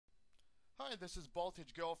Hi, this is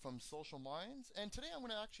Baltage Girl from Social Minds, and today I'm going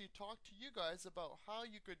to actually talk to you guys about how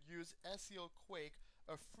you could use SEO Quake,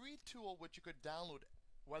 a free tool which you could download,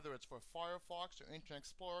 whether it's for Firefox or Internet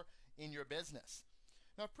Explorer, in your business.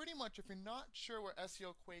 Now, pretty much, if you're not sure what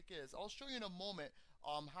SEO Quake is, I'll show you in a moment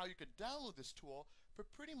how you could download this tool.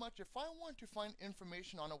 But pretty much, if I want to find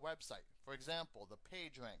information on a website, for example, the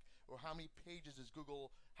page rank, or how many pages does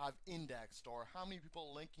Google have indexed, or how many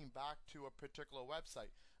people linking back to a particular website,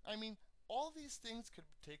 all these things could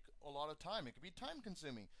take a lot of time. It could be time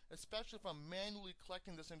consuming, especially if I'm manually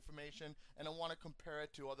collecting this information and I want to compare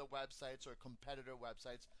it to other websites or competitor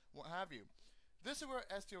websites, what have you. This is where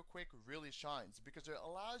SEO Quake really shines because it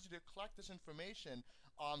allows you to collect this information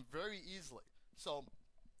very easily. So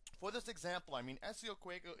for this example, SEO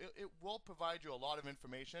Quake, it will provide you a lot of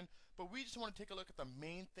information, but we just want to take a look at the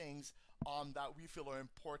main things that we feel are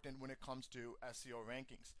important when it comes to SEO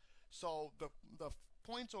rankings. So the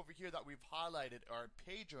points over here that we've highlighted are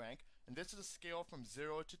page rank, and this is a scale from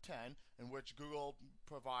 0 to 10 in which Google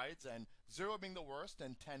provides, and 0 being the worst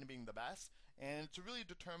and 10 being the best. And it's really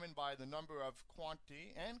determined by the number of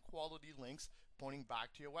quantity and quality links pointing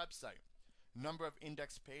back to your website. Number of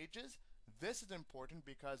index pages. This is important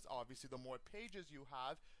because obviously the more pages you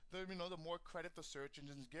have, the more credit the search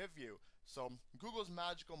engines give you. So Google's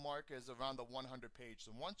magical mark is around the 100 page.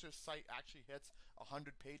 So once your site actually hits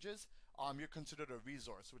 100 pages, you're considered a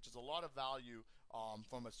resource, which is a lot of value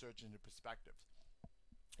from a search engine perspective.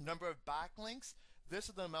 Number of backlinks. This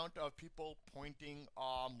is the amount of people pointing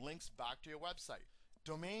links back to your website.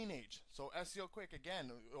 Domain age. So SEO Quake,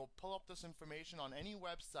 again, it will pull up this information on any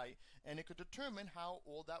website and it could determine how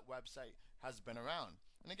old that website has been around.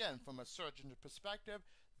 And again, from a search engine perspective,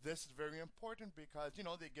 this is very important because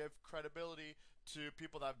they give credibility to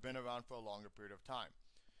people that have been around for a longer period of time.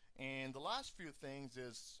 And the last few things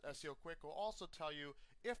is SEO Quick will also tell you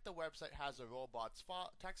if the website has a robots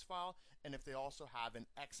text file and if they also have an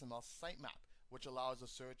XML sitemap, which allows the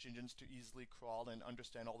search engines to easily crawl and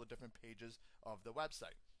understand all the different pages of the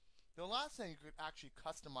website. The last thing you could actually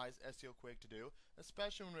customize SEO Quake to do,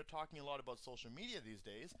 especially when we're talking a lot about social media these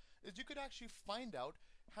days, is you could actually find out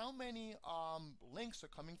how many links are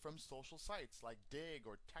coming from social sites like Dig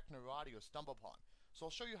or Technorati or StumbleUpon. So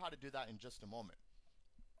I'll show you how to do that in just a moment.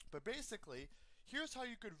 But basically, here's how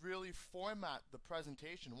you could really format the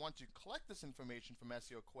presentation once you collect this information from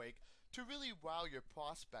SEO Quake to really wow your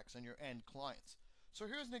prospects and your end clients. So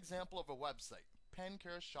here's an example of a website,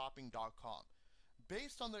 pencareshopping.com.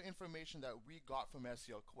 Based on the information that we got from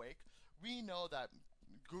SEO Quake, we know that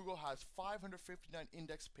Google has 559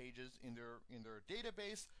 index pages in their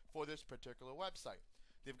database for this particular website.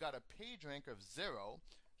 They've got a page rank of 0.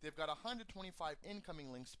 They've got 125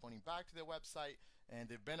 incoming links pointing back to their website, and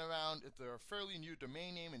they've been around. They're a fairly new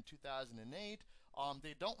domain name in 2008.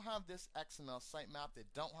 They don't have this XML sitemap. They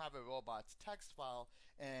don't have a robots text file.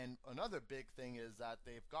 And another big thing is that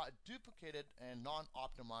they've got duplicated and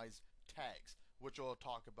non-optimized tags, which we'll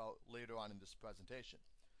talk about later on in this presentation.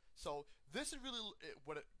 So this is really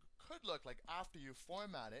what it could look like after you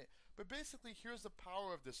format it. But basically, here's the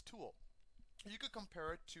power of this tool. You could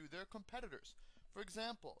compare it to their competitors. For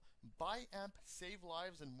example, BuyAmp, Save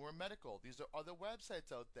Lives, and More Medical. These are other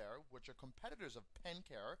websites out there which are competitors of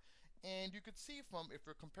PenCare. And you could see from, if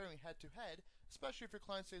you're comparing head to head, especially if your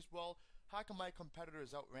client says, well, how come my competitor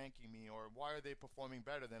is outranking me, or why are they performing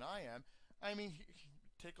better than I am?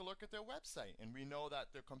 Take a look at their website, and we know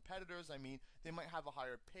that their competitors, they might have a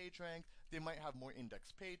higher page rank, they might have more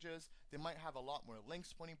index pages, they might have a lot more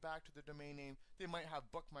links pointing back to their domain name, they might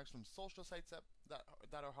have bookmarks from social sites that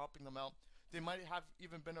are helping them out, they might have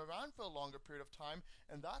even been around for a longer period of time,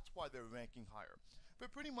 and that's why they're ranking higher.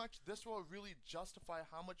 But pretty much this will really justify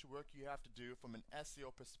how much work you have to do from an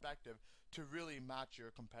SEO perspective to really match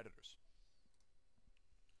your competitors.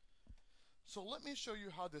 So let me show you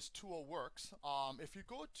how this tool works. If you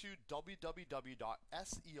go to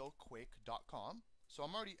www.seoquake.com, so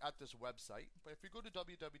I'm already at this website, but if you go to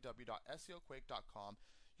www.seoquake.com,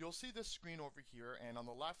 you'll see this screen over here, and on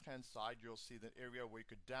the left-hand side, you'll see the area where you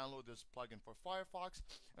could download this plugin for Firefox,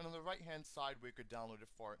 and on the right-hand side, where you could download it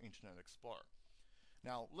for Internet Explorer.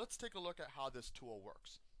 Now, let's take a look at how this tool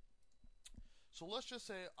works. So let's just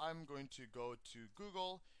say I'm going to go to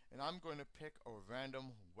Google and I'm going to pick a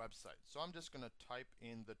random website. So I'm just going to type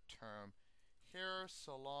in the term hair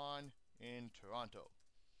salon in Toronto.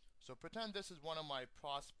 So pretend this is one of my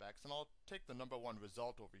prospects, and I'll take the #1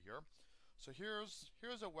 result over here. So here's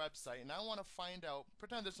a website, and I want to find out,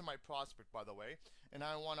 pretend this is my prospect, by the way, and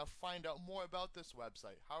I want to find out more about this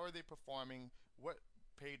website. How are they performing? What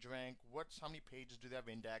page rank, how many pages do they have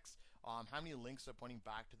indexed, how many links are pointing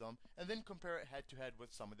back to them, and then compare it head to head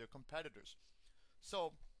with some of their competitors.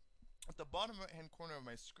 So at the bottom right hand corner of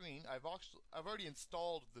my screen, I've already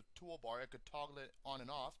installed the toolbar. I could toggle it on and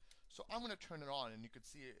off. So I'm going to turn it on, and you can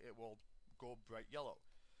see it will go bright yellow.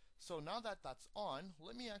 So now that that's on,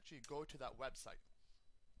 let me actually go to that website.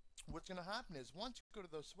 What's going to happen is once you go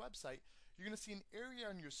to this website, you're going to see an area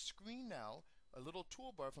on your screen now, a little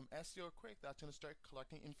toolbar from SEO Quake that's going to start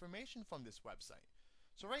collecting information from this website.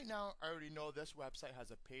 So right now, I already know this website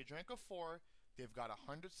has a page rank of 4. They've got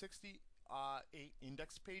 168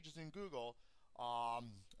 index pages in Google.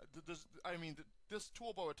 This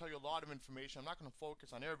toolbar will tell you a lot of information. I'm not going to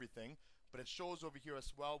focus on everything, but it shows over here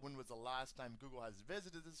as well when was the last time Google has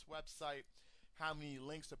visited this website, how many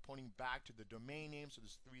links are pointing back to the domain name, so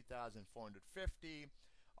there's 3,450.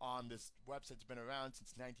 This website's been around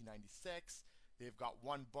since 1996. They've got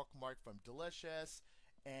one bookmark from Delicious,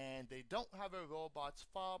 and they don't have a robots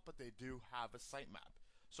file, but they do have a sitemap.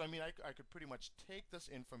 So I could pretty much take this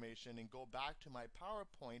information and go back to my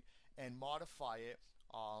PowerPoint and modify it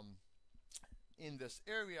in this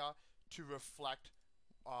area to reflect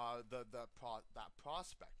that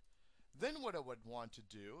prospect. Then what I would want to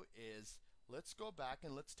do is let's go back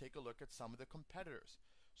and let's take a look at some of the competitors.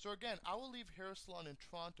 So again, I will leave hair salon in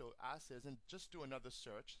Toronto as is and just do another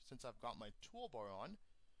search since I've got my toolbar on.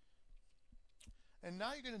 And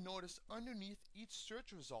now you're going to notice underneath each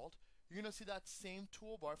search result, you're going to see that same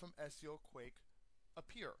toolbar from SEO Quake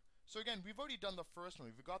appear. So again, we've already done the first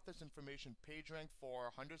one. We've got this information, page rank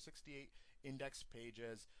for 168 index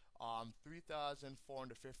pages,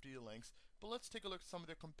 3,450 links. But let's take a look at some of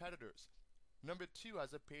their competitors. Number 2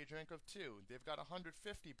 has a page rank of 2. They've got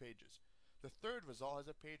 150 pages. The third result has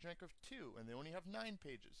a page rank of 2, and they only have 9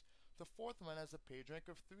 pages. The fourth one has a page rank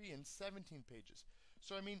of 3 and 17 pages.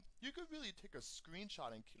 So you could really take a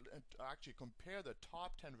screenshot and actually compare the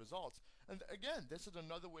top 10 results. And again, this is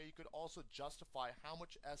another way you could also justify how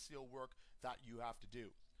much SEO work that you have to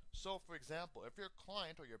do. So for example, if your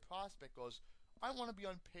client or your prospect goes, I want to be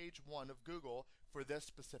on page 1 of Google for this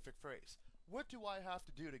specific phrase. What do I have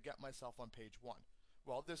to do to get myself on page 1?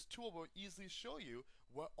 Well, this tool will easily show you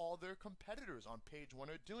what all their competitors on page 1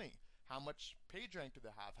 are doing. How much page rank do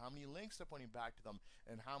they have? How many links are pointing back to them?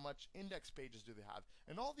 And how much index pages do they have?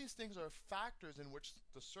 And all these things are factors in which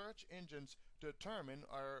the search engines determine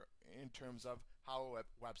are in terms of how a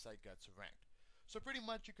website gets ranked. So pretty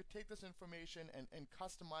much you could take this information and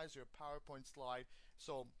customize your PowerPoint slide.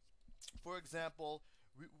 So for example,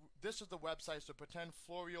 this is the website. So pretend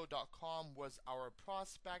Florio.com was our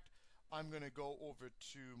prospect. I'm going to go over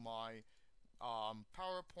to my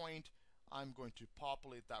PowerPoint. I'm going to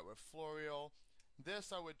populate that with Florio.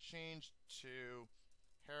 This I would change to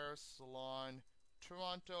Hair Salon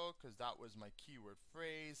Toronto because that was my keyword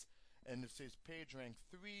phrase. And it says page rank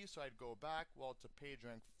 3, so I'd go back. Well, it's a page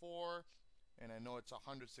rank 4, and I know it's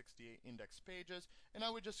 168 index pages. And I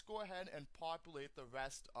would just go ahead and populate the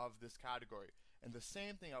rest of this category. And the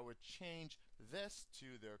same thing, I would change this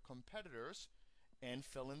to their competitors and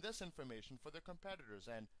fill in this information for their competitors.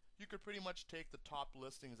 And you could pretty much take the top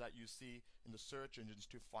listings that you see in the search engines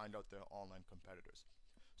to find out their online competitors.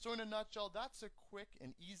 So in a nutshell, that's a quick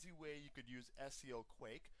and easy way you could use SEO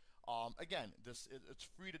Quake. Again, it's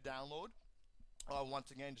free to download.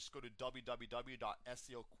 Once again, just go to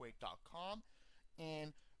www.seoquake.com,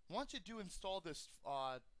 and once you do install this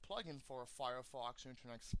plugin for Firefox or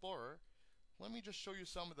Internet Explorer, let me just show you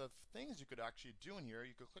some of the things you could actually do in here.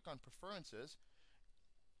 You could click on Preferences,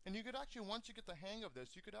 and you could actually, once you get the hang of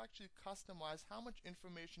this, you could actually customize how much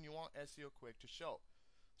information you want SEO Quake to show.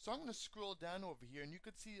 So I'm going to scroll down over here, and you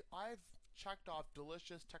could see I've checked off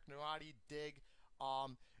Delicious, Technorati, Dig,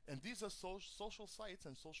 and these are social sites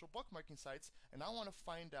and social bookmarking sites, and I want to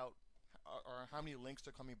find out how many links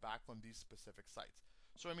are coming back from these specific sites.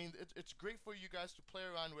 So it's great for you guys to play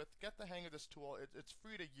around with, get the hang of this tool. It's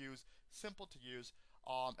free to use, simple to use,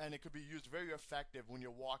 and it could be used very effective when you're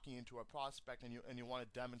walking into a prospect and you want to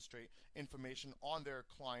demonstrate information on their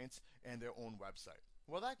clients and their own website.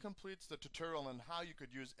 Well, that completes the tutorial on how you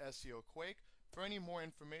could use SEO Quake. For any more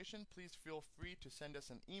information, please feel free to send us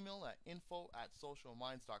an email at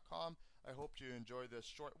info@socialminds.com. I hope you enjoy this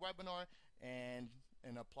short webinar and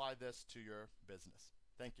apply this to your business.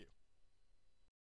 Thank you.